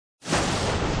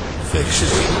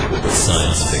fiction,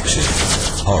 science fiction,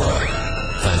 horror,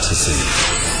 fantasy,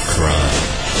 crime,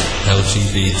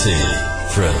 LGBT,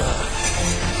 thriller.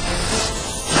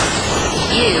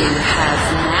 You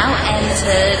have now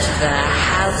entered the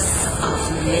House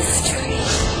of Mystery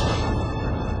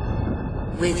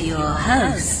with your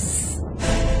hosts,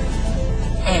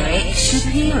 Eric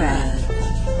Shapiro,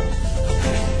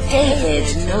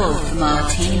 David North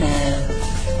Martino,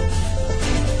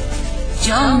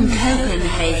 John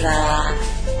Copenhaver,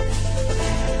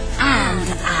 and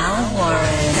Al Warren.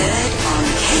 Heard on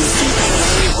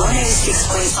KCAA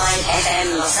 106.5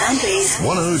 FM Los Angeles,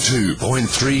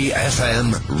 102.3 FM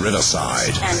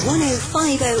Riverside, and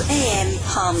 105.0 AM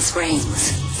Palm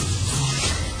Springs.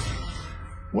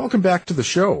 Welcome back to the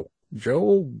show.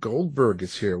 Joe Goldberg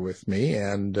is here with me,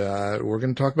 and we're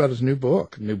going to talk about his new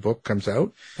book. The new book comes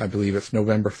out, I believe it's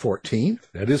November 14th.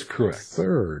 That is correct.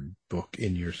 Third book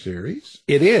in your series.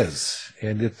 It is,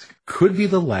 and it could be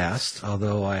the last,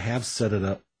 although I have set it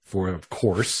up for, of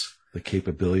course, the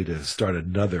capability to start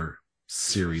another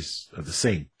series of the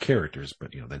same characters,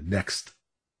 but, the next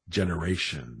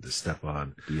generation to step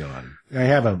on beyond. I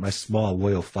have my small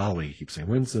loyal following. He keeps saying,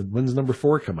 when's number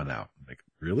 4 coming out? I'm like,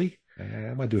 really?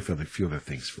 I'm going to do a few other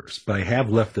things first, but I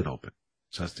have left it open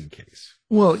just in case.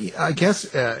 Well, I guess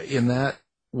in that,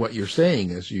 what you're saying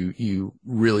is you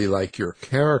really like your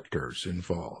characters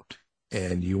involved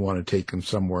and you want to take them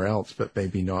somewhere else, but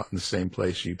maybe not in the same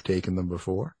place you've taken them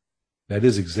before. That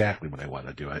is exactly what I want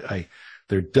to do.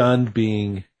 They're done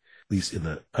being, at least in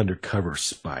the undercover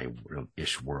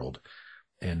spy-ish world,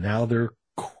 and now they're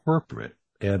corporate.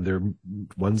 And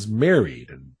one's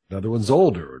married, and another one's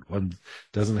older, and one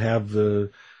doesn't have the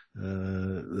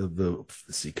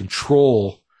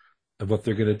control of what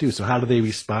they're going to do. So how do they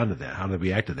respond to that? How do they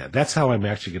react to that? That's how I'm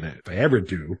actually going to, if I ever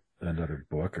do another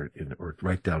book or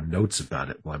write down notes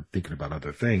about it while I'm thinking about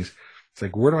other things, it's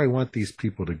like, where do I want these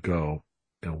people to go,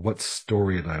 and what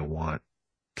story do I want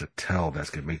to tell that's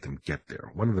going to make them get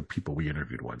there? One of the people we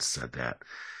interviewed once said that.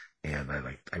 And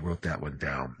I wrote that one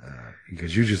down,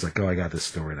 because you're just like, oh, I got this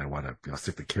story and I want to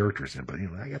stick the characters in, but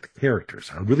I got the characters.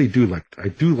 I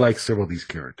do like several of these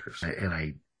characters. And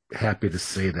I'm happy to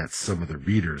say that some of the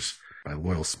readers, my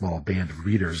loyal small band of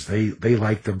readers, they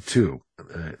like them too,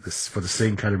 for the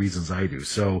same kind of reasons I do.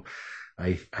 So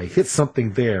I hit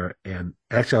something there, and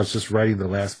actually I was just writing the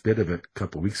last bit of it a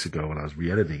couple of weeks ago when I was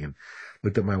re-editing, and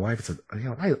looked at my wife and said,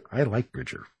 I like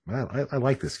Bridger. I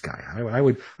like this guy. I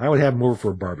would have him over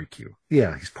for a barbecue.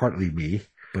 Yeah, he's partly me,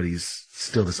 but he's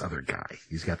still this other guy.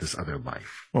 He's got this other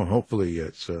life. Well, hopefully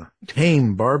it's a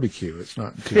tame barbecue. It's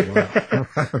not too loud.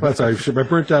 That's I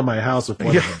burnt down my house with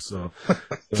one of them, so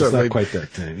it's not quite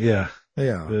that tame. Yeah.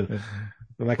 Yeah. I'm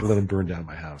not going to let him burn down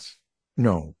my house.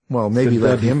 No. Well, maybe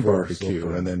let him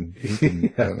barbecue, and then he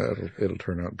can, it'll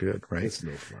turn out good, right? It's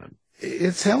no fun.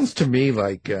 It sounds to me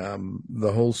like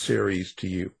the whole series to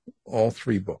you, all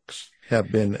 3 books,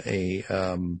 have been a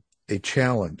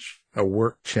challenge, a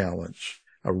work challenge,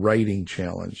 a writing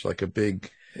challenge, like a big.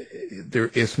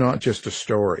 It's not just a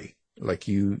story. Like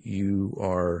you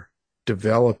are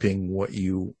developing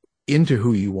into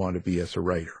who you want to be as a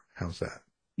writer. How's that?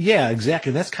 Yeah,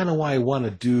 exactly. That's kind of why I want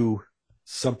to do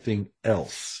something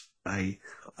else. I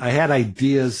had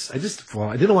ideas. I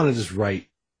didn't want to just write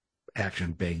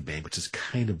action bang bang, which is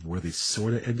kind of where they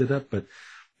sort of ended up. But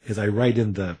as I write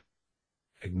in the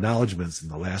acknowledgments in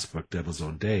the last book, Devil's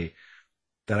Own Day,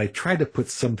 that I tried to put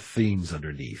some themes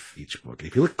underneath each book.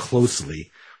 If you look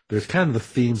closely, there's kind of the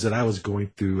themes that I was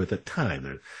going through at the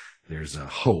time. There's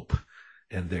hope,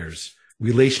 and there's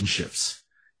relationships,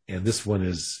 and this one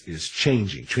is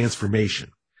changing,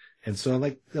 transformation. And so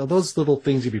those little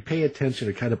things, if you pay attention,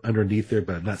 are kind of underneath there,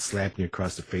 but I'm not slapping you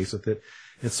across the face with it.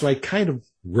 And so I kind of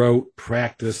wrote,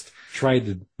 practiced, tried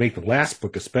to make the last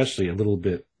book especially a little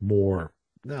bit more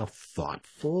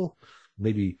thoughtful,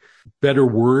 maybe better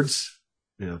words,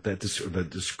 the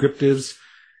descriptives,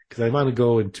 because I want to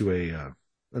go into a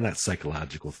not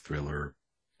psychological thriller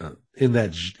in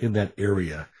that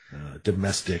area,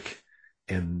 domestic,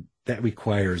 and that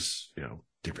requires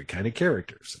different kind of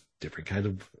characters, different kind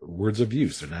of words of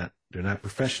use. They're not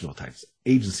professional types,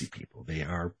 agency people. They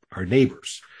are our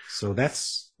neighbors. So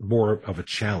that's more of a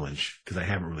challenge because I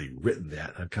haven't really written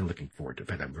that. I'm kind of looking forward to it.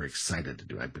 In fact, I'm very excited to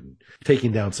do it. I've been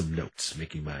taking down some notes,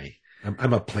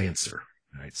 I'm a plantser,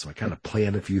 right? So I kind of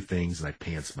plan a few things and I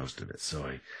pants most of it. So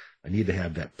I need to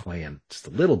have that plan just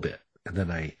a little bit. And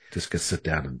then I just could sit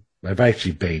down and I've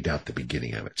actually banged out the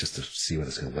beginning of it just to see what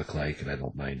it's going to look like. And I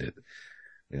don't mind it,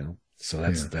 So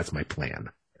that's my plan.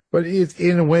 But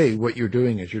in a way, what you're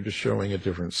doing is you're just showing a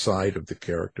different side of the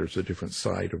characters, a different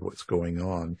side of what's going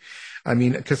on. I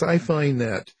mean, because I find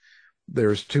that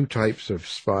there's two types of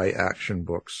spy action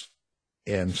books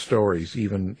and stories,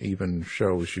 even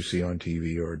shows you see on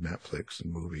TV or Netflix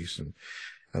and movies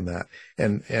and that.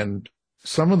 And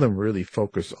some of them really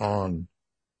focus on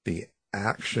the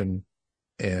action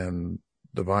and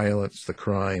the violence, the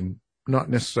crime. Not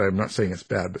necessarily, I'm not saying it's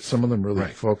bad, but some of them really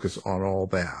focus on all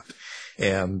that.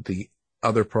 And the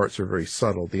other parts are very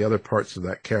subtle. The other parts of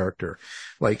that character,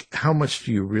 like how much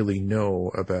do you really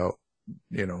know about,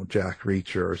 Jack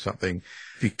Reacher or something,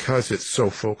 because it's so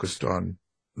focused on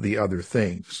the other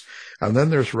things. And then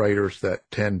there's writers that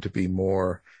tend to be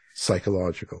more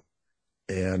psychological.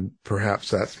 And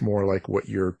perhaps that's more like what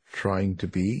you're trying to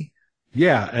be.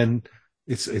 Yeah. And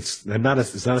it's not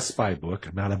a spy book.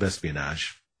 I'm not a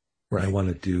espionage. Right.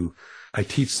 I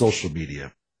teach social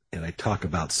media and I talk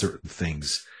about certain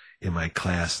things in my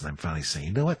class, and I'm finally saying,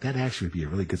 you know what, that actually would be a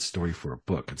really good story for a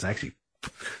book. It's actually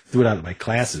threw it out of my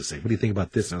classes, saying, what do you think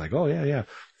about this? And I'm like, oh yeah.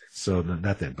 So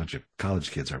not that a bunch of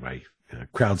college kids are my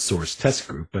crowdsourced test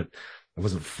group, but I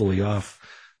wasn't fully off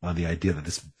on the idea that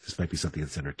this might be something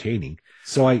that's entertaining.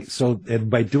 And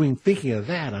by thinking of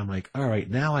that, I'm like, all right,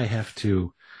 now I have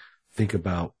to think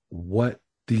about what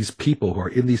these people who are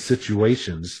in these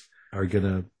situations are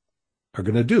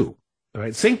gonna do. All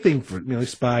right. Same thing for,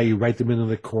 spy, you write them into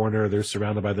the corner. They're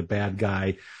surrounded by the bad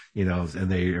guy,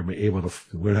 and they are able to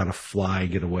learn how to fly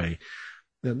and get away.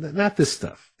 Not this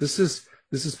stuff. This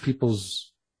is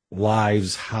people's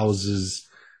lives, houses,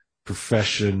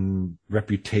 profession,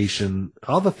 reputation,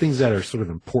 all the things that are sort of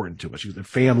important to us. Their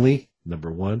family,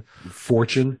 number one,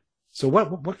 fortune. So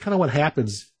what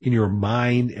happens in your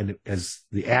mind and as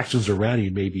the actions around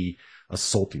you may be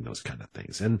assaulting those kind of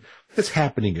things. And it's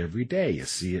happening every day. You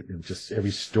see it in just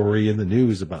every story in the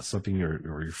news about something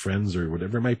or your friends or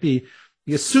whatever it might be.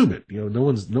 You assume it. No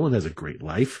one has a great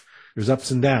life. There's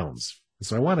ups and downs. And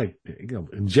so I want to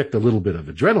inject a little bit of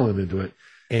adrenaline into it.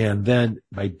 And then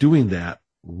by doing that,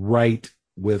 write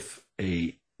with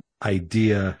a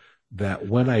idea that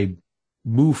when I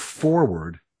move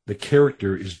forward, the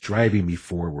character is driving me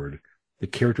forward. The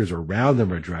characters around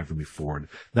them are driving me forward,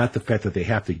 not the fact that they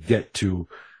have to get to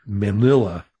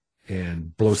Manila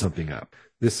and blow something up.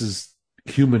 This is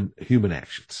human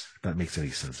actions. If that makes any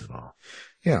sense at all.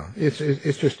 Yeah, it's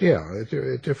just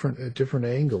a different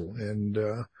angle, and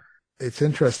it's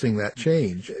interesting that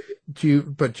change.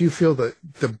 Do you feel that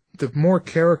the more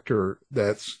character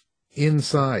that's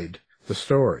inside the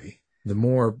story, the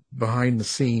more behind the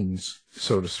scenes,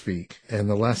 so to speak, and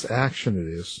the less action it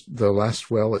is, the less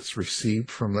well it's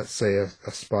received from, let's say,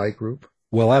 a spy group?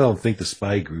 Well, I don't think the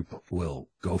spy group will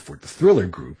go for it. The thriller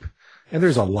group, and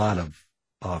there's a lot of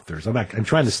authors. I'm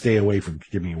trying to stay away from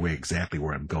giving away exactly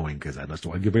where I'm going because I just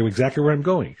don't want to give away exactly where I'm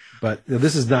going. But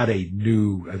this is not I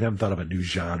haven't thought of a new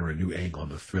genre, a new angle on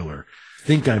the thriller. I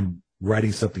think I'm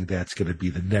writing something that's going to be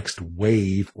the next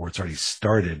wave, or it's already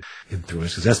started in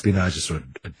thrillers, because espionage is sort of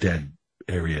a dead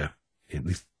area, at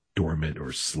least dormant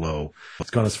or slow. It's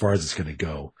gone as far as it's going to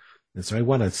go. And so I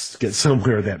want to get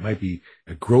somewhere that might be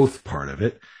a growth part of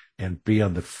it and be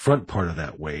on the front part of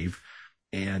that wave.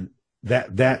 And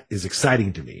that is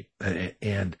exciting to me.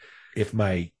 And if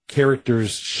my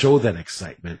characters show that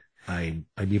excitement, I'm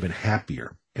even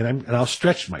happier. And I'll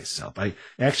stretch myself. I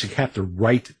actually have to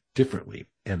write differently.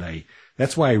 And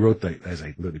that's why I wrote as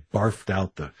I literally barfed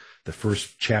out the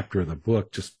first chapter of the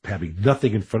book, just having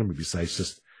nothing in front of me besides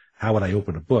just how would I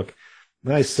open a book.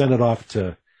 Then I sent it off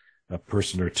to a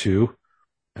person or two.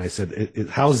 And I said,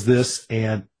 how's this?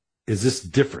 And is this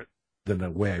different than the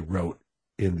way I wrote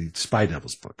in the Spy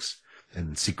Devils books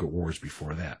and Secret Wars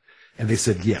before that? And they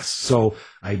said, yes. So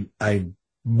I'm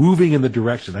moving in the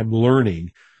direction. I'm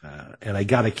learning. And I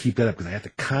got to keep that up because I have to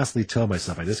constantly tell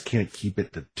myself I just can't keep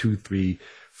it to 2, 3,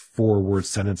 4 word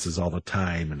sentences all the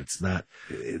time. And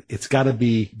it's got to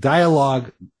be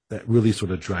dialogue that really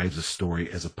sort of drives the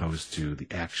story as opposed to the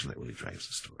action that really drives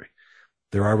the story.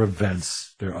 There are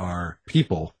events, there are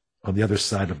people on the other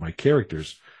side of my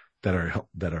characters that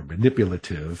are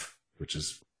manipulative, which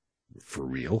is for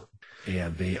real,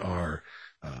 and they are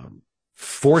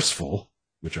forceful,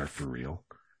 which are for real.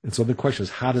 And so the question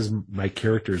is, how does my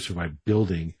characters who I'm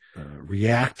building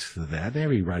react to that? And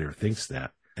every writer thinks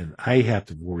that. And I have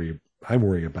to I'm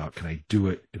worrying about, can I do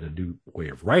it in a new way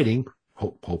of writing?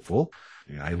 Hopeful.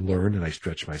 I learn and I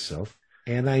stretch myself.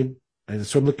 And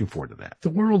so I'm looking forward to that. The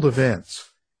world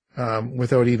events,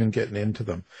 without even getting into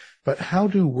them, but how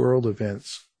do world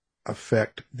events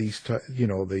affect these,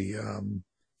 the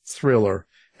thriller,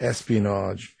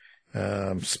 espionage,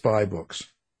 spy books?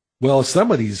 Well,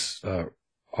 some of these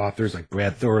authors like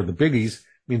Brad Thor, the biggies,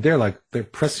 mean, they're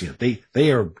prescient.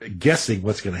 They are guessing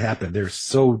what's going to happen. They're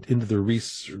so into the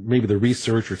maybe the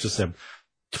research, or just have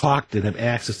talked and have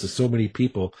access to so many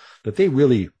people that they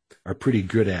really are pretty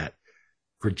good at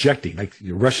projecting. Like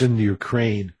Russia and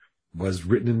Ukraine was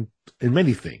written in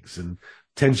many things, and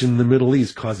tension in the Middle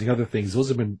East causing other things. Those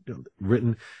have been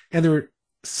written, and they're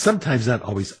sometimes not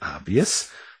always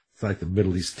obvious. It's like the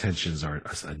Middle East tensions aren't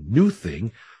a new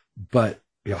thing, but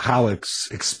how it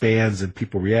expands and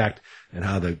people react, and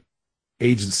how the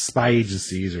spy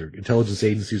agencies or intelligence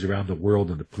agencies around the world,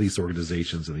 and the police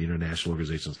organizations and the international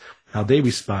organizations, how they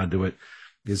respond to it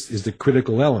is the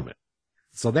critical element.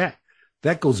 So that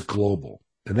goes global,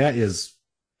 and that is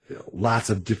lots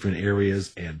of different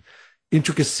areas and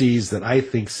intricacies that I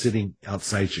think, sitting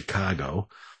outside Chicago,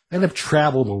 and I've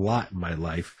traveled a lot in my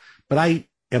life, but I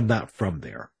am not from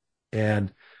there.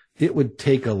 And it would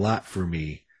take a lot for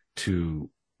me to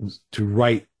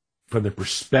write from the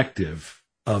perspective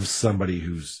of somebody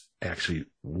who's actually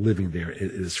living there,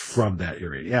 is from that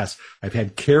area. Yes, I've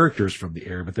had characters from the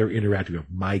area, but they're interacting with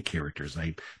my characters.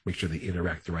 I make sure they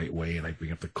interact the right way, and I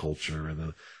bring up the culture and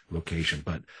the location.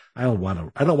 But I don't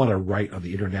want to write on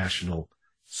the international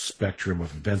spectrum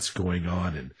of events going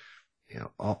on, and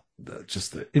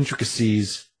just the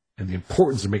intricacies and the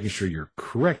importance of making sure you're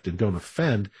correct and don't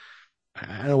offend.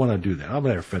 I don't want to do that.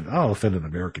 I'll offend an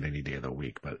American any day of the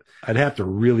week, but I'd have to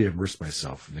really immerse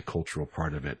myself in the cultural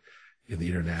part of it, in the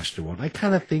international world. I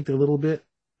kind of think a little bit.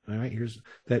 All right, here's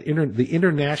that the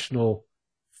international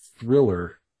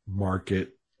thriller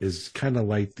market is kind of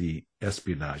like the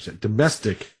espionage. That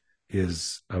domestic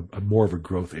is a more of a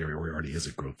growth area, or already is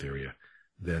a growth area,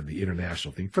 than the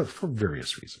international thing for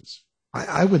various reasons.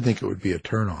 I would think it would be a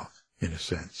turnoff in a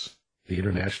sense. The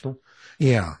international?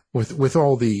 Yeah. With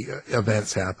all the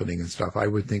events happening and stuff, I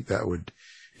would think that would,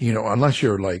 unless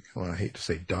you're like, well, I hate to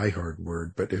say diehard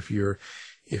word, but if you're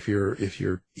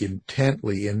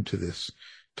intently into this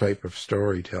type of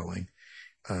storytelling,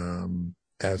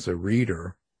 as a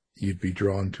reader, you'd be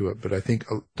drawn to it. But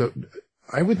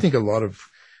I would think a lot of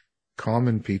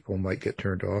common people might get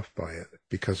turned off by it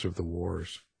because of the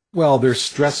wars. Well, they're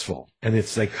stressful, and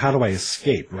it's like, how do I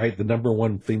escape, right? The number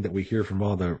one thing that we hear from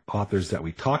all the authors that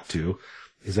we talk to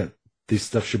is that this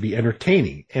stuff should be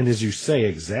entertaining. And as you say,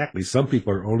 exactly, some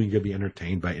people are only going to be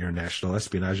entertained by international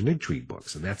espionage and intrigue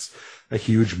books, and that's a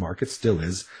huge market, still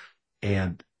is.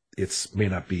 And it's may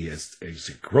not be as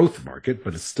a growth market,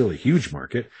 but it's still a huge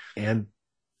market, and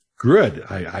good.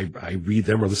 I read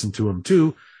them or listen to them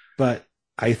too, but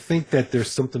I think that there's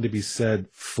something to be said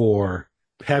for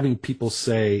having people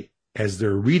say, as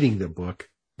they're reading the book,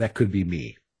 that could be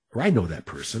me, or I know that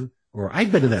person, or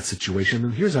I've been in that situation,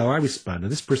 and here's how I respond,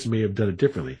 and this person may have done it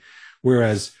differently.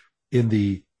 Whereas in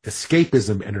the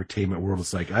escapism entertainment world,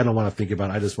 it's like, I don't want to think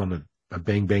about it. I just want a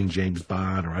bang bang James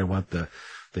Bond, or I want the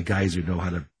guys who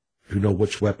know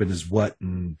which weapon is what,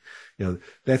 and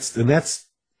that's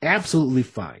absolutely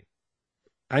fine.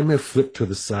 I'm going to flip to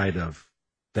the side of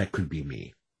that could be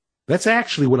me. That's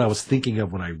actually what I was thinking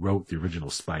of when I wrote the original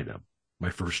Spydom, my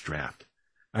first draft.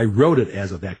 I wrote it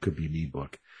as a That Could Be Me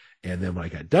book. And then when I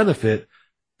got done with it,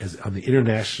 as on the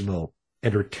international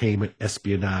entertainment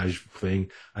espionage thing,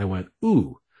 I went,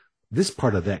 ooh, this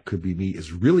part of That Could Be Me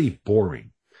is really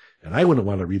boring. And I wouldn't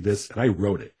want to read this, and I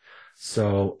wrote it.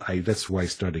 So that's where I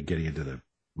started getting into the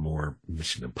more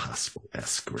Mission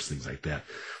Impossible-esque or things like that,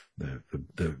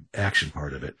 the action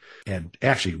part of it, and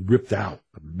actually ripped out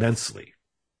immensely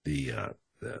the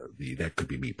That Could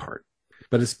Be Me part.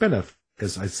 But it's been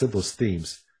as I said, those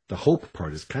themes, the hope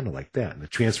part is kind of like that, and the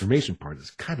transformation part is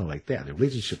kind of like that, and the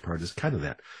relationship part is kind of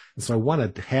that. And so I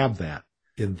wanted to have that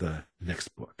in the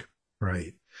next book.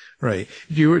 Right. Do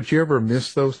you ever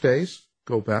miss those days?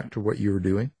 Go back to what you were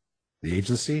doing? The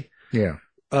agency? Yeah.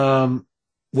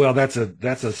 Well, that's a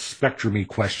spectrumy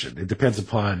question. It depends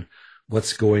upon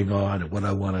what's going on and what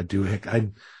I want to do. Heck,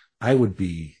 I would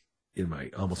be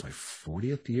in almost my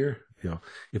 40th year.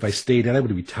 If I stayed in, I would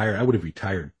have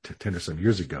retired 10 or some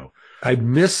years ago. I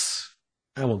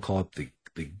won't call it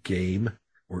the game,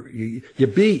 or you're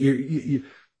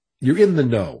in the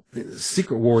know.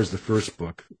 Secret War is the first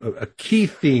book. A key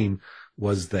theme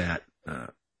was that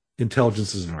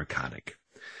intelligence is a narcotic,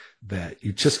 that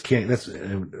you just can't.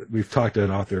 We've talked to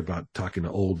an author about talking to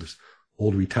old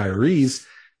retirees,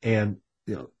 and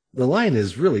the line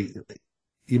is really,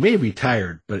 you may be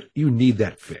retired, but you need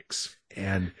that fix.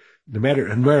 And no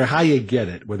matter how you get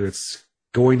it, whether it's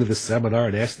going to the seminar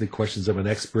and asking the questions of an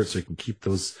expert so you can keep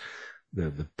those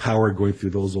the power going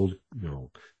through those old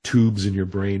tubes in your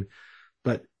brain,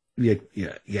 but you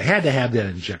had to have that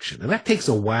injection, and that takes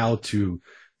a while to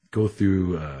go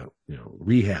through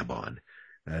rehab on.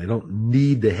 I don't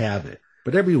need to have it.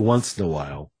 But every once in a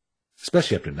while,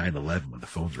 especially after 9/11 when the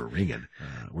phones were ringing,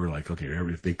 we're like, okay,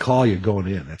 if they call you going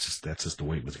in, that's just the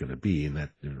way it was going to be, and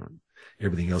that,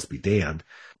 everything else be damned.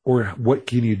 Or what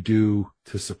can you do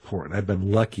to support? And I've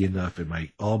been lucky enough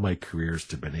in all my careers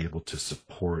to have been able to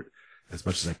support as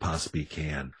much as I possibly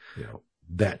can,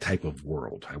 that type of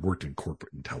world. I worked in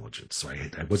corporate intelligence, so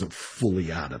I wasn't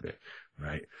fully out of it,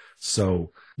 right?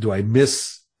 So do I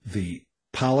miss the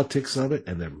politics of it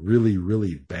and the really,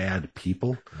 really bad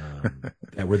people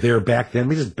that were there back then? I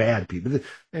mean, just bad people.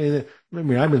 I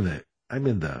mean, I'm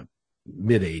in the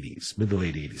mid '80s, mid to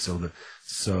late '80s.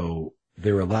 So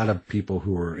there were a lot of people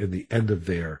who were in the end of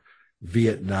their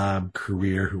Vietnam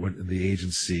career who went in the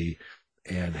agency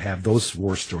and have those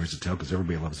war stories to tell, because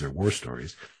everybody loves their war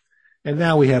stories. And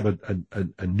now we have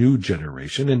a new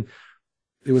generation, and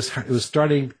it was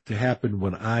starting to happen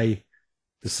when I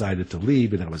decided to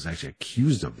leave, and I was actually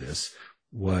accused of this.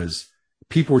 Was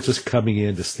people were just coming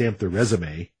in to stamp their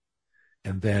resume,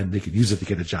 and then they could use it to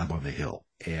get a job on the Hill.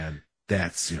 And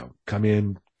that's, come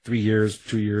in 3 years,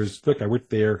 2 years. Look, I worked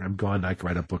there. I'm gone. I can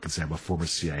write a book and say I'm a former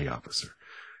CIA officer.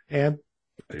 And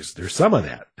there's some of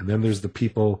that. And then there's the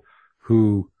people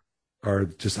who are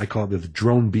just, I call them the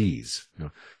drone bees.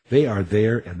 They are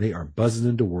there and they are buzzing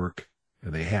into work,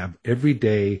 and they have every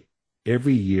day,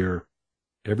 every year,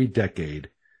 every decade,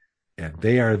 and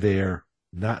they are there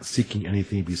not seeking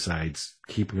anything besides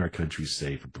keeping our country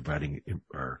safe and providing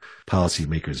our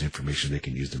policymakers information they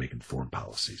can use to make informed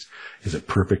policies. Is it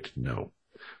perfect? No.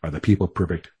 Are the people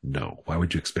perfect? No. Why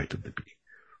would you expect them to be?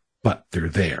 But they're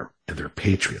there, and they're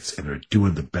patriots, and they're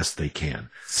doing the best they can.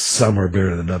 Some are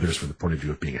better than others from the point of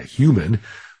view of being a human,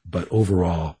 but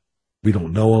overall, we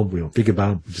don't know them, we don't think about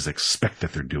them, we just expect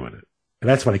that they're doing it. And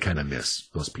that's what I kind of miss,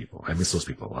 those people. I miss those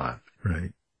people a lot.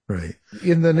 Right. Right.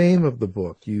 In the name of the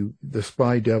book, The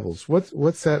Spy Devils,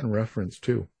 what's that in reference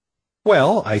to?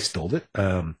 Well, I stole it.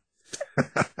 Yeah.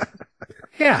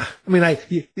 I mean,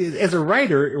 as a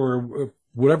writer or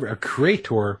whatever, a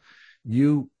creator,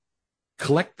 you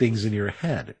collect things in your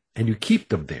head and you keep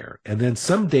them there. And then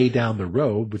someday down the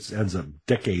road, which ends up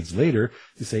decades later,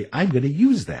 you say, I'm going to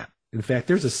use that. In fact,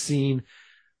 there's a scene,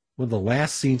 one of the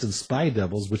last scenes in Spy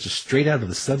Devils, which is straight out of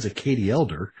The Sons of Katie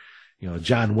Elder, a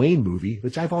John Wayne movie,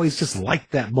 which I've always just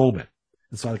liked that moment.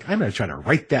 And so I'm going to try to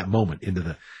write that moment into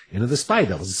the Spy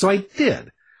Devils. And so I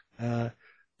did.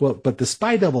 But the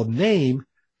Spy Devil name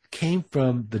came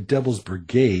from the Devil's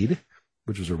Brigade,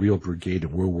 which was a real brigade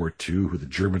in World War II, who the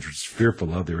Germans were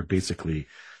fearful of. They were basically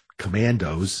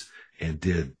commandos and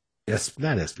did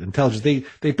intelligence.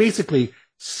 They basically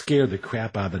scared the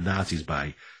crap out of the Nazis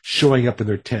by showing up in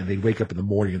their tent. They'd wake up in the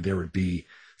morning and there would be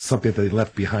something that they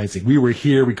left behind saying, we were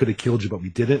here, we could have killed you, but we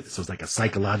didn't. So it's like a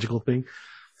psychological thing.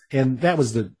 And that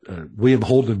was the William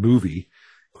Holden movie,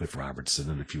 Cliff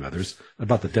Robertson and a few others,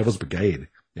 about the Devil's Brigade.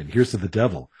 And here's to the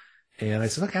devil. And I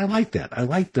said, okay, I like that. I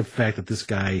like the fact that this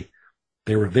guy,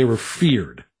 they were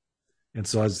feared. And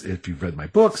so if you've read my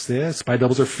books, spy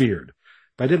devils are feared.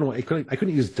 But I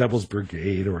couldn't use Devil's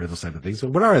Brigade or those type of things. So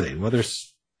what are they? Well, they're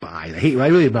spy. I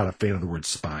really am not a fan of the word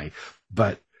spy,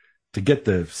 but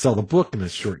to sell the book in a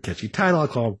short, catchy title, I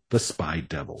call them The Spy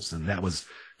Devils. And that was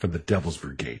from the Devil's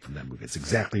Brigade from that movie. It's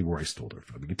exactly where I stole it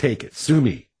from. You can take it. Sue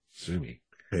me.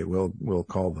 Okay, we'll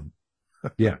call them.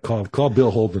 Yeah, call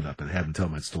Bill Holden up and have him tell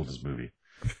him I stole his movie.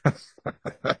 I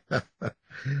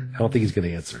don't think he's going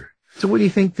to answer. So what do you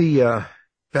think the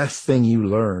best thing you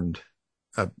learned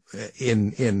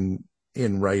in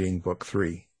writing book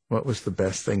 3? What was the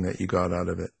best thing that you got out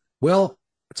of it? Well,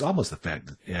 it's almost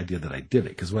the idea that I did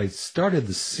it. Because when I started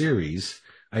the series,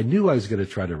 I knew I was going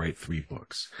to try to write 3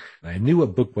 books. And I knew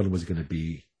what book 1 was going to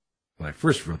be when I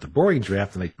first wrote the boring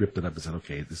draft, and I ripped it up and said,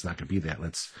 okay, this is not going to be that.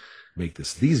 Let's make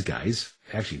this. These guys,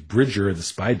 actually, Bridger and the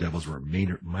Spy Devils were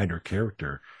a minor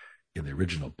character in the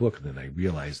original book. And then I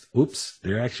realized, oops,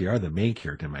 they actually are the main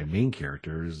character. And my main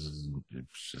character is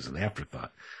an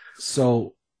afterthought.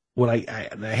 So when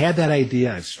I had that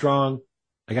idea, I'm strong.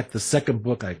 I got the second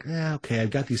book. Okay, I've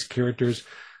got these characters.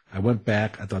 I went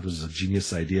back. I thought this was a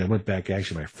genius idea. I went back,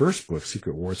 actually, my first book,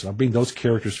 Secret Wars. So I'll bring those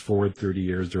characters forward 30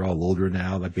 years. They're all older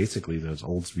now. They're basically those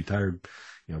old, retired,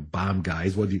 bomb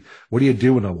guys. What do you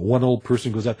do when one old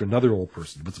person goes after another old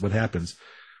person? What happens?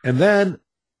 And then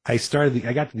I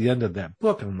got to the end of that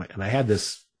book, and I had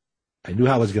this, I knew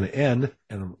how it was going to end,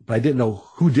 but I didn't know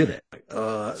who did it.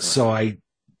 So I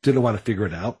didn't want to figure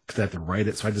it out because I had to write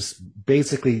it. So I just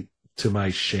basically, to my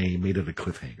shame, made it a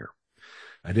cliffhanger.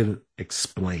 I didn't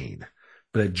explain,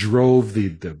 but it drove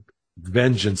the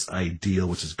vengeance ideal,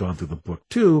 which has gone through the book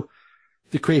 2,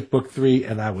 to create book 3.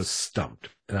 And I was stumped.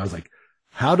 And I was like,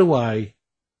 how do I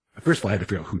first of all, I had to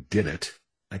figure out who did it.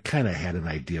 I kind of had an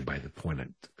idea by the point,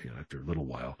 after a little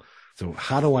while. So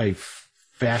how do I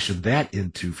fashion that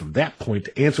into, from that point,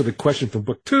 to answer the question from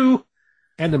book 2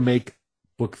 and to make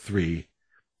book 3?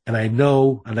 And I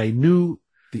knew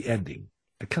the ending.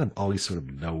 I kind of always sort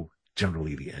of know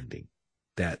generally the ending,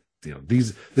 that,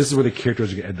 this is where the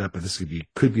characters are going to end up, and this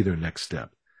could be their next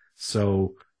step.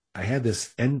 So I had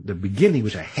the beginning,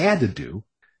 which I had to do,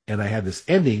 and I had this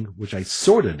ending, which I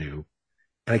sort of knew,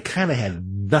 and I kind of had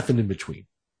nothing in between.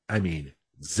 I mean,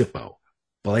 Zippo,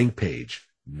 blank page,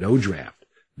 no draft,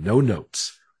 no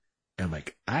notes. And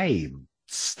I'm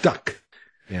stuck.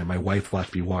 And my wife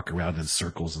watched me walk around in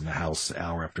circles in the house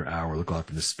hour after hour, look off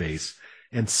into space.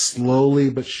 And slowly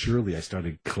but surely, I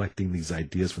started collecting these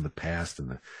ideas from the past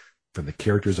and from the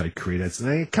characters I created. And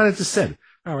I kind of just said,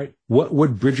 all right, what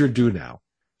would Bridger do now?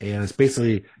 And it's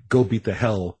basically go beat the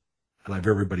hell out of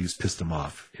everybody who's pissed him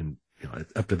off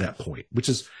up to that point,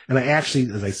 and I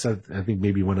actually, as I said, I think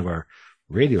maybe one of our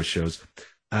radio shows,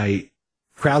 I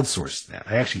crowdsourced that.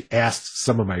 I actually asked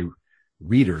some of my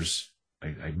readers,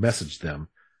 I messaged them,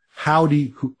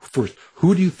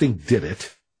 who do you think did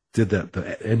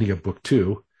the ending of book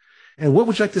 2? And what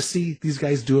would you like to see these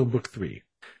guys do in book 3?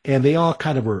 And they all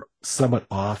kind of were somewhat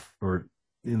off or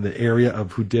in the area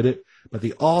of who did it, but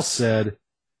they all said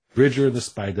Bridger and the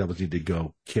Spy Devils need to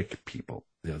go kick people.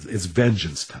 It's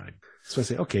vengeance time. So I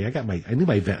say, okay, I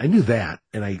knew that,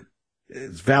 and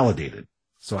it's validated.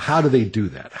 So how do they do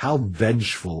that? How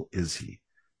vengeful is he?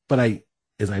 But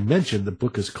as I mentioned, the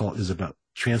book is about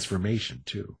transformation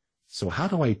too. So how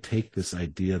do I take this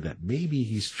idea that maybe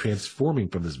he's transforming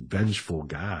from this vengeful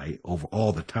guy over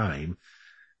all the time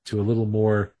to a little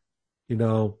more, I'm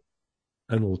a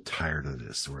little tired of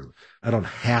this, or I don't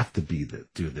have to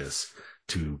do this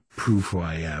to prove who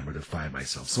I am or define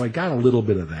myself. So I got a little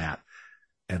bit of that.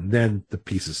 And then the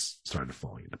pieces started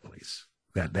falling into place.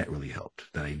 That really helped.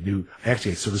 That I knew,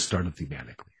 actually, I sort of started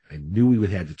thematically. I knew we would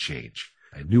have to change.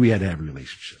 I knew we had to have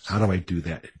relationships. How do I do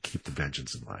that and keep the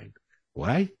vengeance in line?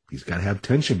 Why? He's got to have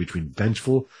tension between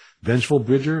vengeful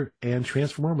Bridger and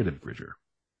transformative Bridger.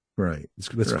 Right.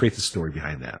 Let's create the story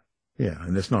behind that. Yeah,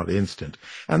 and it's not instant.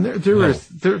 And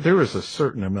there is a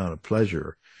certain amount of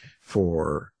pleasure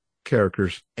for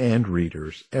characters and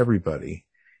readers, everybody,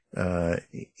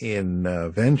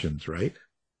 in vengeance, right?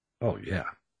 Oh yeah.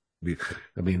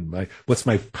 I mean,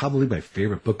 probably my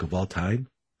favorite book of all time?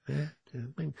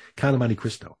 Count of Monte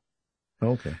Cristo.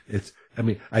 Okay.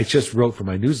 I just wrote for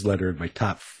my newsletter the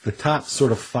top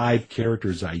sort of 5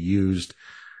 characters I used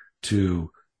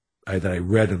that I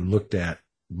read and looked at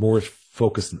more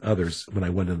focused than others when I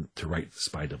went in to write the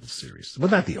Spy Devils series. Well,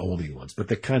 not the only ones, but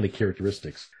the kind of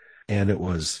characteristics. And it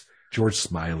was George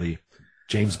Smiley.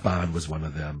 James Bond was one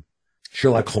of them.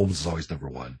 Sherlock Holmes is always number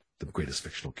 1, the greatest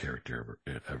fictional character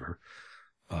ever.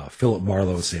 Philip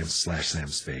Marlowe, Sam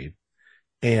Spade,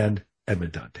 and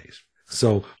Edmond Dantes.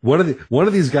 So one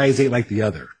of these guys ain't like the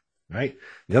other, right?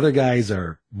 The other guys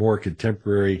are more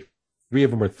contemporary. 3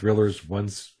 of them are thrillers.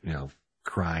 One's,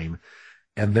 crime.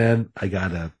 And then I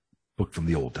got a book from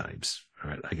the old times. All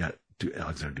right. I got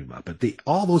Alexander Dumas, but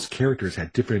all those characters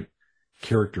had different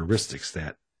characteristics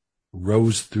that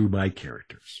rose through my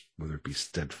characters, whether it be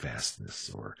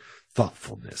steadfastness or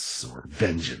thoughtfulness or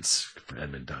vengeance for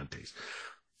Edmond Dantes.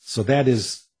 So that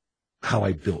is how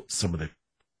I built some of the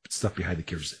stuff behind the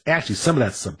characters. Actually, some of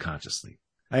that subconsciously.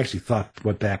 I actually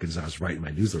went back as I was writing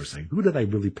my newsletter saying, who did I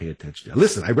really pay attention to?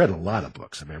 Listen, I read a lot of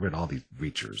books. I read all these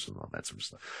Reachers and all that sort of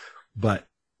stuff. But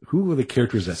who were the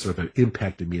characters that sort of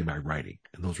impacted me in my writing?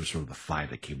 And those were sort of the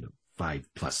 5 that came to 5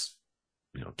 plus,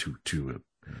 two.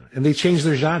 And they changed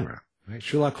their genre. Right?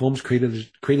 Sherlock Holmes created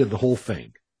the whole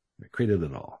thing. Created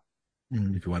it all.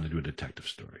 If you want to do a detective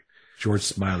story. George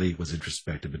Smiley was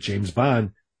introspective, but James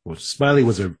Bond, Smiley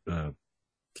was the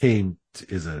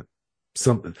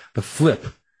flip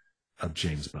of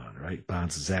James Bond, right?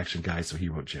 Bond's his action guy, so he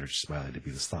wrote George Smiley to be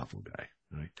this thoughtful guy,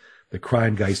 right? The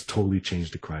crime guys totally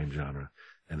changed the crime genre,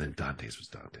 and then Dantes was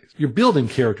Dantes. You're building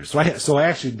characters. So I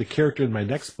actually, the character in my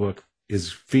next book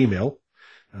is female.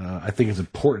 I think it's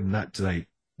important not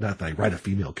that I write a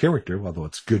female character, although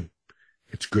it's good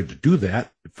to do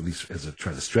that, at least as I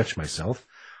try to stretch myself.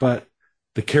 But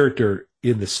the character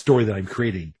in the story that I'm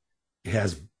creating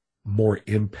has more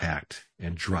impact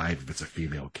and drive if it's a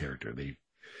female character. The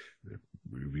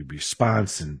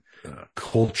response and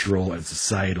cultural and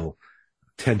societal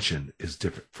tension is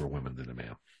different for a woman than a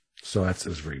man. So it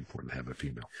was very important to have a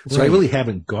female. So I really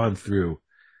haven't gone through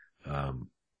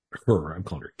her, I'm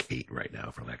calling her Kate right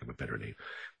now, for lack of a better name,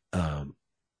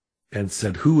 and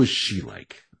said, who is she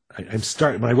like?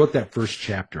 When I wrote that first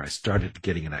chapter, I started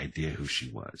getting an idea who she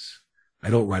was. I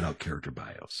don't write out character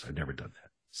bios. I've never done that.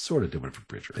 Sort of doing it for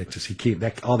Bridger. It just, he came,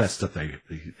 that, all that stuff that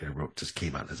I wrote just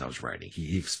came out as I was writing.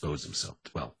 He exposed himself.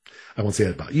 Well, I won't say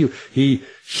that about you. He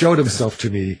showed himself to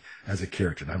me as a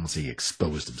character. And I won't say he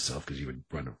exposed himself because you would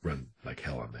run like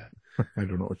hell on that. I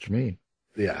don't know what you mean.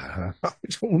 Yeah. I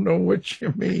don't know what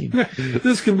you mean.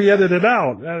 This can be edited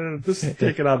out. This is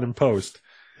taken out in post.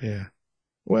 Yeah.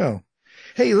 Well,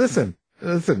 hey, listen,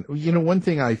 you know, one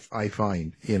thing I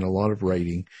find in a lot of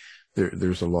writing,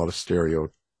 there's a lot of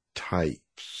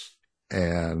stereotypes,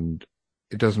 and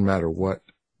it doesn't matter what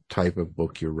type of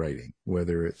book you're writing,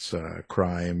 whether it's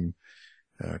crime,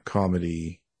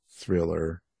 comedy,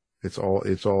 thriller. It's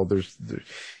all there's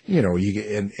you know, you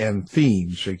get, and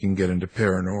themes. You can get into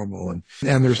paranormal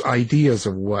and there's ideas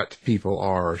of what people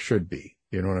are or should be.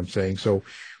 You know what I'm saying? So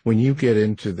when you get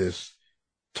into this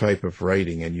type of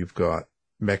writing and you've got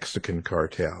Mexican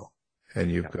cartel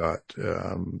and you've got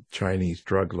Chinese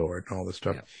drug lord and all this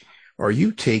stuff, are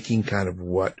you taking kind of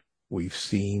what we've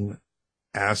seen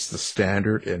as the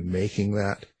standard and making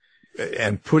that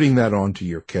and putting that onto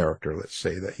your character, let's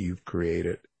say, that you've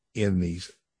created in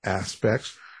these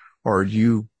aspects, or do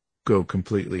you go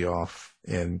completely off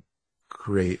and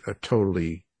create a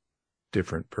totally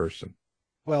different person?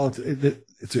 Well,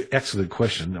 it's an excellent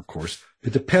question, of course.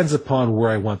 It depends upon where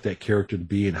I want that character to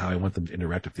be and how I want them to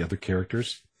interact with the other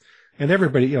characters. And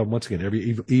everybody, you know, once again,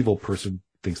 every evil person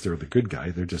thinks they're the good guy.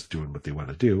 They're just doing what they want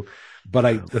to do.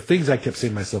 But the things I kept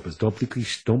saying to myself is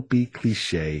don't be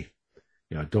cliche.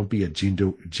 You know, don't be a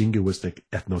jingoistic,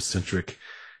 ethnocentric,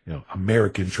 you know,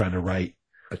 American trying to write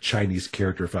a Chinese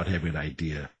character without having an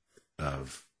idea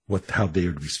of how they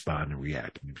would respond and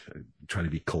react. I'm trying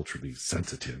to be culturally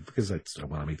sensitive because I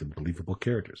want to make them believable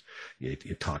characters. You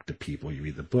talk to people, you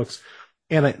read the books,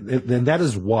 and then that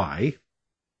is why,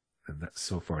 and that's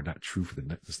so far not true for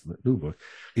this new book,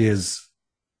 is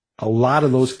a lot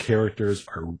of those characters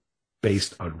are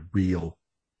based on real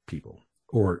people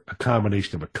or a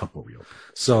combination of a couple real people.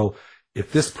 So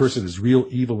if this person is real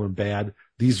evil and bad,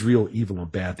 these real evil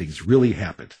and bad things really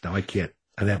happened. Now I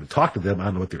haven't talked to them. I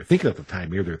don't know what they were thinking at the time.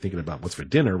 Maybe they were thinking about what's for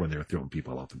dinner when they were throwing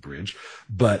people off the bridge.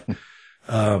 But,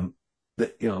 that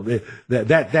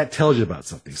tells you about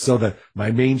something. So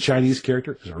my main Chinese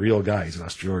character is a real guy. He's in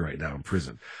Australia right now in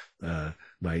prison. My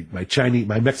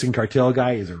Mexican cartel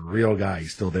guy is a real guy.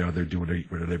 He's still there. They're doing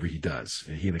whatever he does.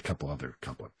 And he and a couple.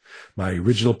 My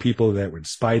original people that were in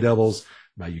Spy Devils,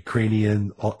 my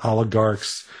Ukrainian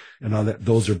oligarchs and all that,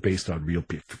 those are based on real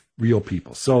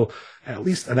people. So at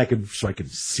least, and I can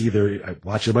see I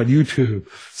watch them on YouTube,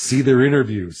 see their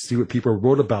interviews, see what people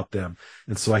wrote about them.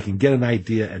 And so I can get an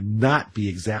idea and not be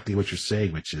exactly what you're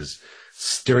saying, which is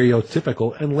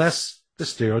stereotypical, unless the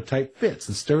stereotype fits,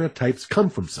 and stereotypes come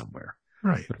from somewhere.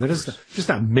 Right. They're just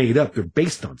not made up. They're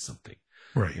based on something.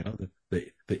 Right. You know,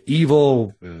 the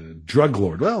evil drug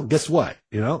lord. Well, guess what?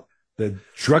 You know, the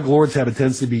drug lords have a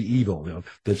tendency to be evil. You know,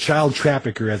 the child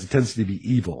trafficker has a tendency to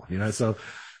be evil. You know, so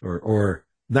or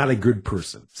not a good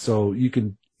person. So you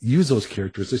can use those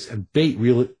characters and make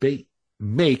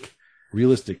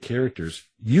realistic characters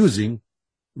using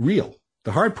real.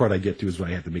 The hard part I get to is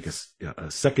when I have to make a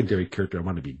secondary character. I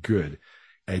want to be good.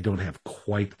 I don't have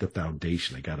quite the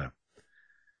foundation. I gotta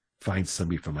find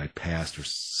somebody from my past or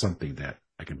something that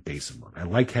I can base them on. I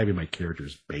like having my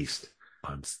characters based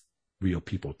on real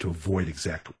people to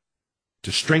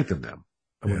strengthen them.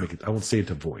 I won't say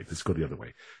to avoid. Let's go the other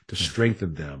way. To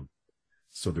strengthen them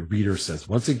so the reader says,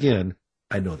 once again,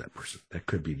 I know that person. That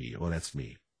could be me. Oh, that's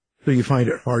me. So you find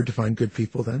it hard to find good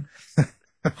people then?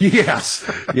 Yes.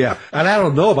 Yeah. And I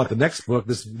don't know about the next book,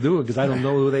 this new one, because I don't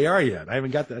know who they are yet. I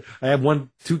haven't got that. I have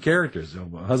two characters, a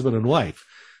husband and wife.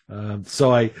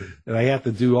 So I have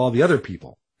to do all the other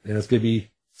people, and it's going to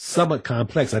be somewhat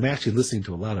complex. I'm actually listening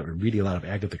to reading a lot of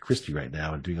Agatha Christie right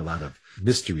now and doing a lot of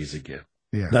mysteries again.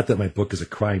 Yeah. Not that my book is a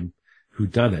crime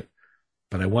whodunit,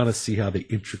 but I want to see how they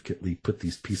intricately put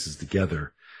these pieces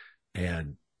together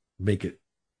and make it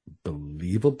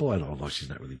believable. I don't know. She's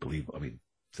not really believable. I mean,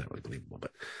 it's not really believable,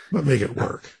 but make it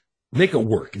work. Make it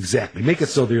work. Exactly. Make it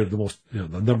so they're the most,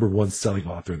 the number one selling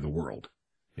author in the world.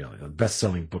 The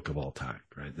best-selling book of all time,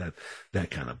 right?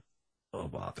 That kind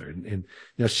of author. And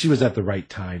she was at the right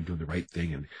time doing the right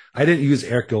thing. And I didn't use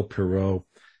Hercule Poirot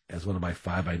as one of my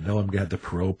 5. I know I'm going to have the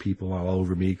Poirot people all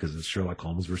over me because it's Sherlock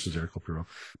Holmes versus Hercule Poirot.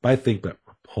 But I think that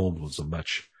Holmes was a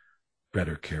much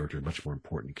better character, much more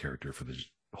important character for the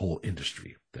whole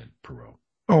industry than Poirot.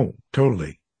 Oh,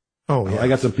 totally. Oh, yeah. I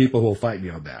got some people who will fight me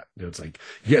on that. It's like,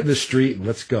 get in the street and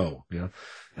let's go. And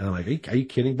I'm like, are you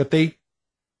kidding? But they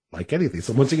like anything.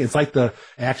 So once again, it's like the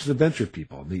action adventure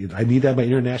people. I need that by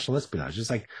international espionage. Just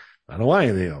like, I don't want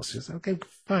anything else. Just okay,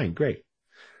 fine, great.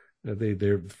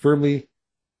 They're firmly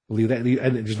believe that,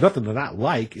 and there's nothing to not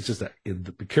like. It's just that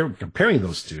comparing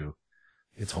those two,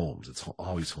 it's Holmes. It's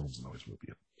always Holmes and always will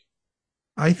be.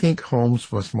 I think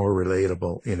Holmes was more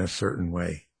relatable in a certain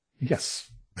way.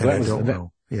 Yes. And I don't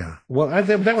know. Yeah. Well,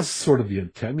 that was sort of the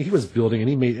intent. I mean, he was building, and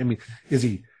he made. I mean,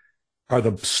 are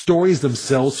the stories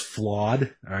themselves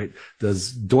flawed? All right.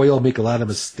 Does Doyle make a lot of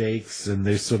mistakes, and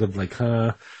they're sort of like,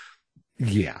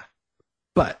 yeah.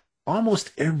 But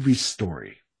almost every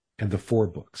story in the 4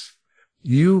 books,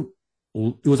 it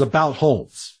was about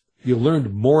Holmes. You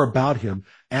learned more about him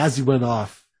as he went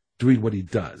off doing what he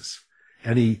does,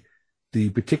 and the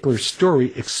particular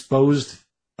story exposed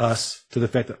us to the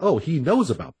fact that, oh, he knows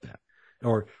about that.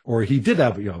 Or he did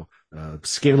have,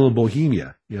 Scandal in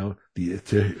Bohemia,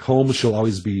 to Holmes shall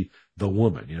always be the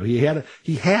woman. He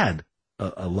had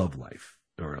a love life,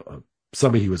 or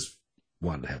somebody he was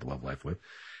wanting to have a love life with.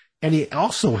 And he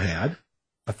also had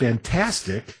a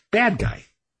fantastic bad guy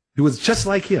who was just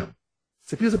like him,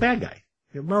 except he was a bad guy,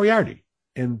 Moriarty.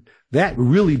 And that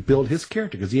really built his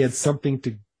character because he had something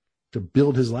to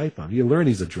build his life on. You learn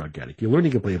he's a drug addict. You learn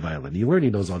he can play a violin. You learn he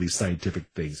knows all these scientific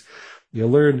things. You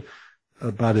learn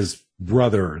about his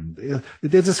brother, and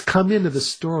they just come into the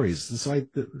stories. And so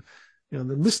the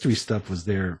mystery stuff was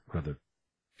there,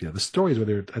 the stories were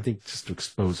there, I think, just to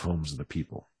expose Holmes and the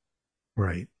people.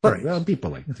 Right. But right.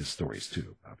 People like the stories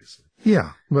too, obviously.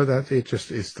 Yeah, but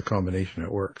it's the combination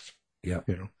that works. Yeah.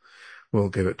 We'll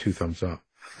give it 2 thumbs up.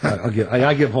 I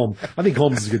give Holmes. I think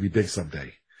Holmes is going to be big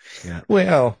someday. Yeah.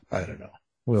 Well, I don't know.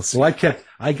 We'll see. Well,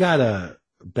 I got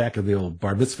back in the old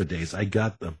bar mitzvah days, I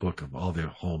got a book of all their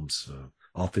Holmes,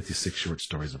 all 56 short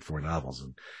stories and 4 novels.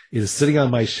 And it is sitting on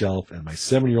my shelf, and my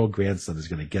 7-year-old grandson is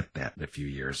going to get that in a few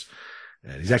years.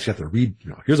 And he's actually have to read,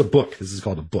 here's a book. This is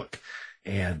called a book.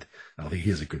 And I think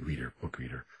he is a good book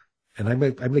reader. And I'm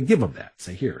going to give him that.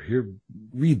 Say, here,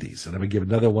 read these. And I'm going to give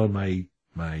another one,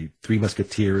 my 3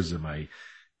 Musketeers and my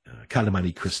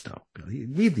Calamani Cristo.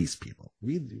 Read these people.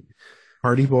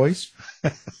 Hardy Boys?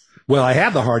 Well, I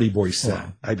have the Hardy Boys set.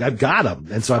 Wow. I've got them.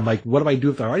 And so I'm like, what do I do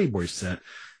with the Hardy Boys set?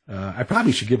 I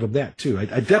probably should give him that too. I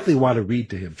definitely want to read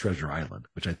to him Treasure Island,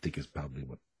 which I think is probably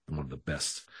one of the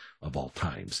best of all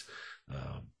times.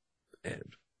 And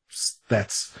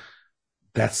that's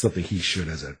something he should,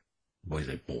 as a boy,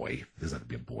 doesn't have to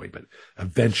be a boy, but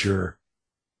adventure,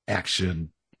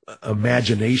 action,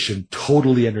 imagination,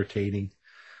 totally entertaining,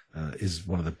 is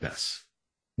one of the best.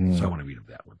 So I want to read him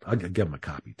that one. I'll give him a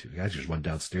copy too. I just run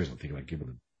downstairs. I'm thinking about giving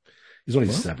him. He's only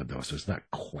 7 though, so it's not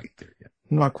quite there yet.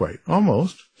 Not quite.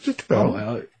 Almost. Just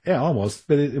about. Yeah, almost.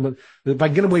 But if I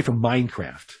get him away from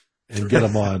Minecraft and get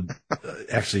him on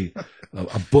actually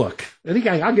a book, I think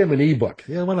I'll give him an ebook.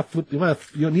 You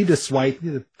don't need to swipe.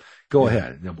 You need to go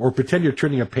ahead, or pretend you're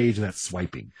turning a page and that's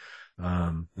swiping,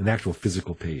 an actual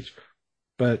physical page.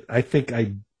 But I think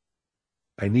I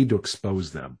need to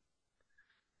expose them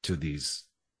to these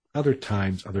other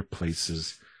times, other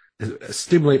places,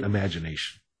 stimulate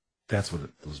imagination. That's what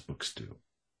those books do.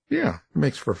 Yeah, it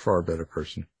makes for a far better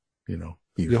person, You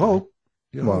hope.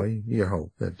 You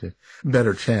hope that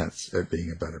better chance at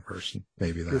being a better person.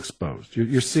 Maybe You're exposed.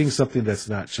 You're seeing something that's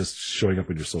not just showing up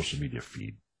in your social media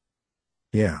feed.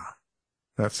 Yeah,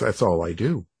 that's all I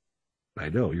do. I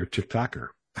know, you're a TikToker.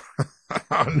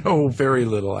 No, very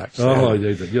little actually. Oh,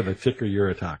 you're the ticker. You're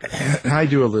a talker. I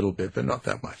do a little bit, but not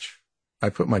that much. I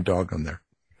put my dog on there.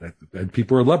 And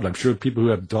people are loving it. I'm sure people who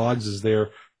have dogs as their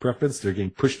preference, they're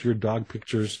getting pushed to your dog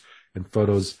pictures and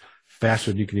photos faster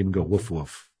than you can even go woof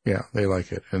woof. Yeah, they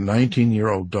like it. A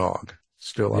 19-year-old dog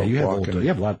still out walking. You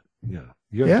have a lot. Yeah,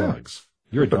 you have dogs.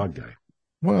 You're a dog guy.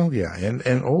 Well, yeah,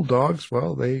 and old dogs.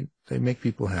 Well, they make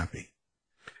people happy.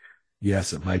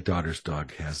 Yes, my daughter's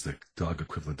dog has the dog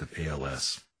equivalent of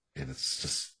ALS, and it's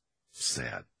just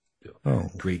sad. Oh,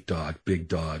 great dog, big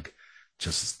dog,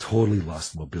 just totally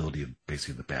lost mobility and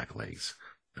basically the back legs.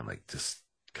 I'm like,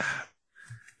 God,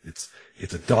 it's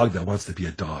a dog that wants to be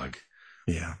a dog.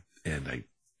 Yeah, and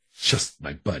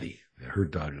my buddy, her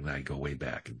dog and I go way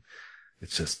back, and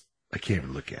it's just I can't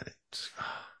even look at it.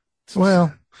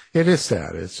 Sad. It is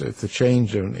sad. It's a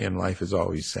change in life is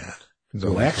always sad.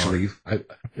 Well, actually,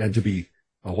 and to be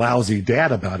a lousy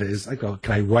dad about it is, I go,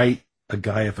 can I write a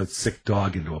guy of a sick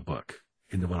dog into a book,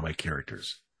 into one of my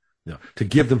characters, to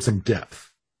give them some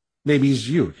depth? Maybe he's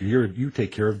you. You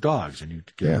take care of dogs, and you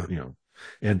get,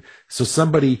 and so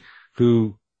somebody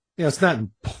who, it's not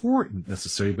important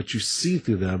necessarily, but you see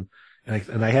through them,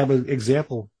 and I have an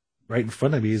example right in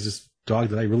front of me is this dog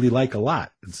that I really like a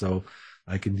lot, and so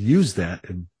I can use that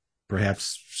and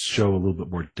perhaps show a little bit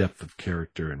more depth of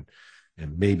character and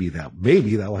maybe that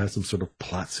will have some sort of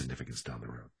plot significance down the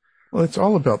road. Well, it's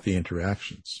all about the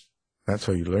interactions. That's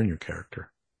how you learn your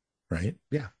character, right?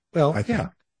 Yeah. Well, I think.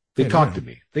 They Yeah, talk yeah. to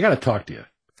me. They got to talk to you.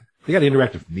 They got to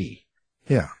interact with me.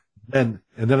 Yeah. And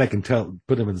then I can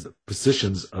put them in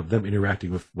positions of them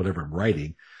interacting with whatever I'm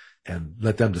writing and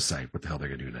let them decide what the hell they're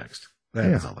going to do next. That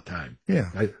happens all the time. Yeah.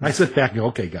 I sit back and go,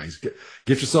 okay, guys, get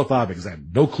yourself out because I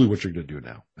have no clue what you're going to do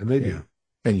now. And they do.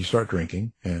 And you start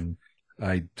drinking, and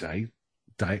I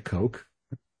Diet Coke,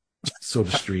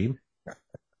 Soda Stream.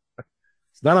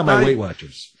 It's not on my Weight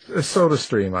Watchers. the Soda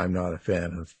Stream, I'm not a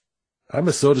fan of. I'm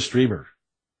a Soda Streamer.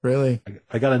 Really?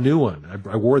 I got a new one.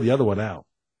 I wore the other one out.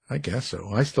 I guess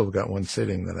so. I still got one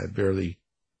sitting that I barely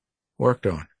worked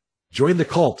on. Join the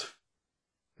cult.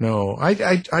 No, I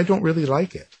don't really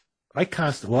like it. I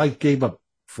gave up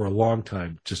for a long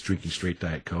time just drinking straight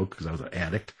Diet Coke because I was an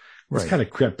addict. It's Right. kind of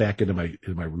crept back into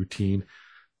my routine.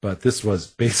 But this was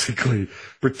basically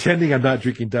pretending I'm not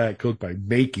drinking Diet Coke by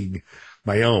making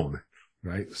my own.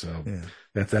 Right. So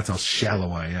that's how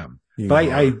shallow I am. But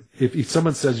if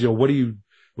someone says,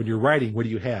 when you're writing, what do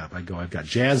you have? I go, I've got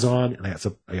jazz on and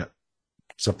I got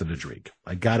something to drink.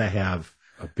 I got to have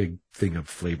a big thing of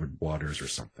flavored waters or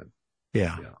something.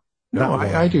 Yeah. Yeah. No, Not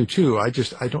I do too. I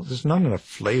don't, there's not enough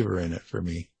flavor in it for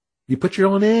me. You put your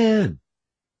own in.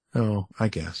 Oh, I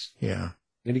guess. Yeah.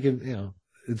 And you can,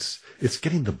 it's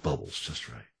getting the bubbles just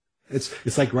right.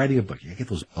 It's like writing a book. You get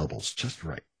those bubbles just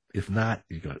right. If not,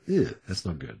 you go, ew, that's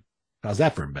no good. How's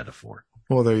that for a metaphor?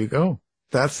 Well, there you go.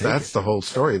 That's the whole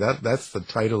story. That's the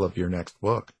title of your next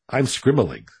book. I'm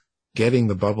scribbling. Getting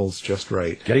the bubbles just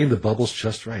right. Getting the bubbles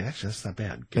just right. Actually, that's not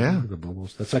bad. Getting Yeah. the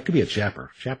bubbles. That could be a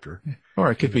chapter.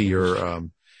 Or it could be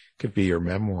your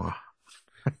memoir.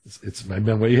 It's my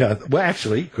memory. Yeah. Well,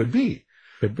 actually, could be.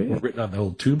 Could be. Written on the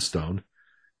old tombstone.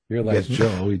 Here lies Yeah.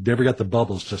 Joe. He never got the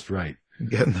bubbles just right.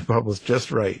 Getting the bubbles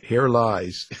just right. Here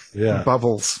lies. Yeah.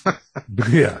 Bubbles.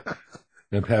 Yeah.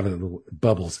 I'm having the little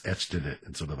bubbles etched in it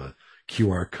in sort of a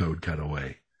QR code kind of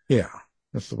way. Yeah.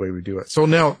 That's the way we do it. So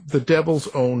now, The Devil's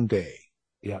Own Day.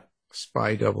 Yeah.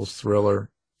 Spy Devils thriller,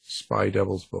 Spy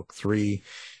Devils book 3.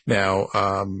 Now,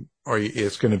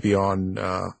 it's going to be on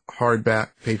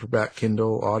hardback, paperback,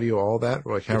 Kindle, audio, all that?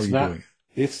 Like, how are you doing?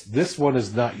 This one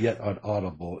is not yet on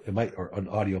Audible. It might, or an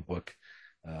audiobook.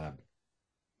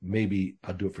 Maybe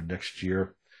I'll do it for next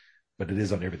year, but it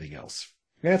is on everything else.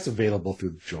 And it's available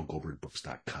through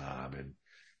joegoldbergbooks.com and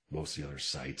most of the other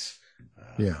sites.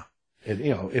 Yeah. And,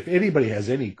 if anybody has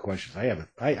any questions,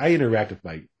 I interact with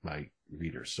my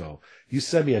readers. So you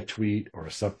send me a tweet or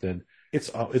something. It's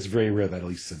very rare that I at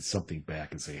least send something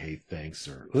back and say, hey, thanks.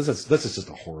 Or this is just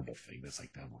a horrible thing. That's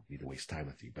like, I don't need to waste time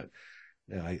with you. But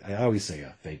I always say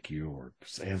a thank you or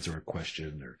answer a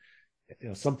question or,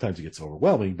 sometimes it gets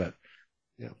overwhelming, but,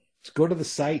 just go to the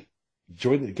site,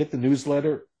 get the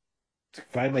newsletter,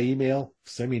 find my email,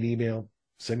 send me an email,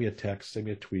 send me a text, send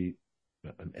me a tweet,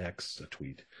 a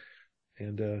tweet.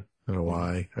 And a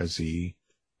Y, a Z.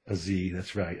 A Z,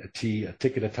 that's right. A T, a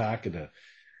tick and a talk, and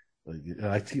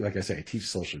like I say, I teach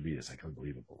social media. It's like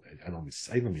unbelievable. I don't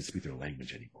even speak their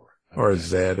language anymore. Or a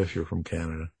Z if you're from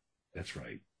Canada. That's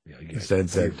right. Yeah,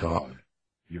 Z top.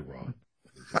 You're wrong.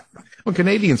 Well,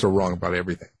 Canadians are wrong about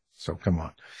everything. So come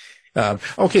on.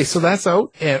 Okay, so that's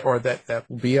out, that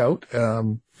will be out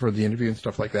for the interview and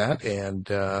stuff like that. And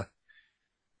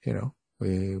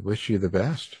we wish you the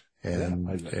best. And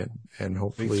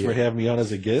hopefully, thanks for having me on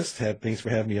as a guest. Thanks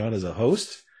for having me on as a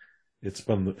host. It's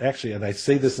been actually, and I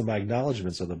say this in my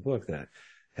acknowledgments of the book, that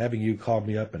having you call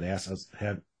me up and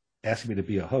asking me to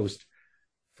be a host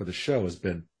for the show has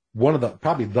been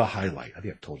probably the highlight. I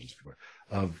think I've told you this before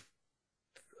of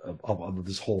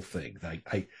this whole thing.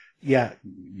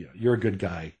 You're a good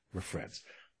guy. We're friends.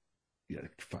 Yeah,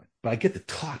 fine. But I get to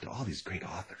talk to all these great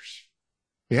authors.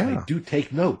 Yeah, I do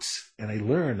take notes and I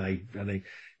learn.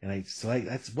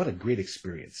 That's what a great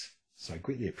experience. So I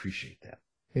greatly appreciate that.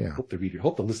 Yeah. Hope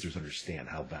the listeners understand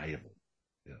how valuable,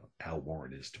 Al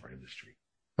Warren is to our industry.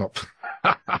 Oh.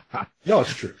 No,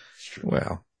 it's true. It's true.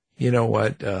 Well, you know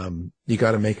what? You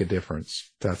got to make a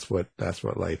difference. That's what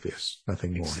life is.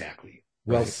 Nothing more. Exactly.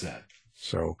 Well said.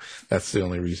 So that's the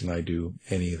only reason I do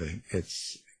anything.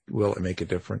 Will it make a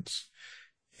difference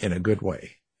in a good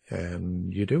way?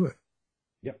 And you do it.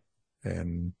 Yep.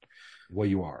 And well,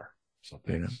 you are. So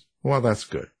thanks. Well, that's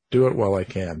good. Do it while I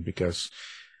can, because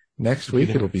next week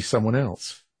it'll be someone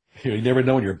else. You never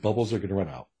know when your bubbles are going to run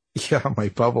out. Yeah, my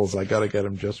bubbles. I got to get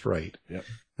them just right. Yep.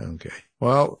 Okay.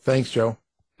 Well, thanks, Joe.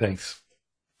 Thanks.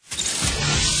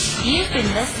 You've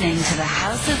been listening to the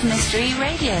House of Mystery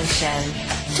radio show.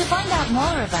 To find out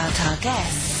more about our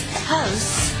guests,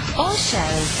 hosts, or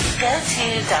shows, go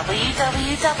to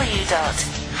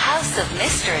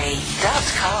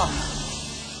www.houseofmystery.com.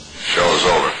 Show's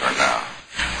over for now.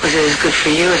 Was it as good for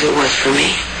you as it was for me?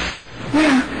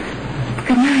 Yeah.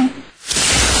 Good night.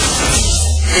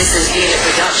 This has been a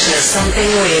production of Something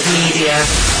Weird Media.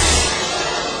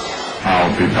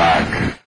 I'll be back.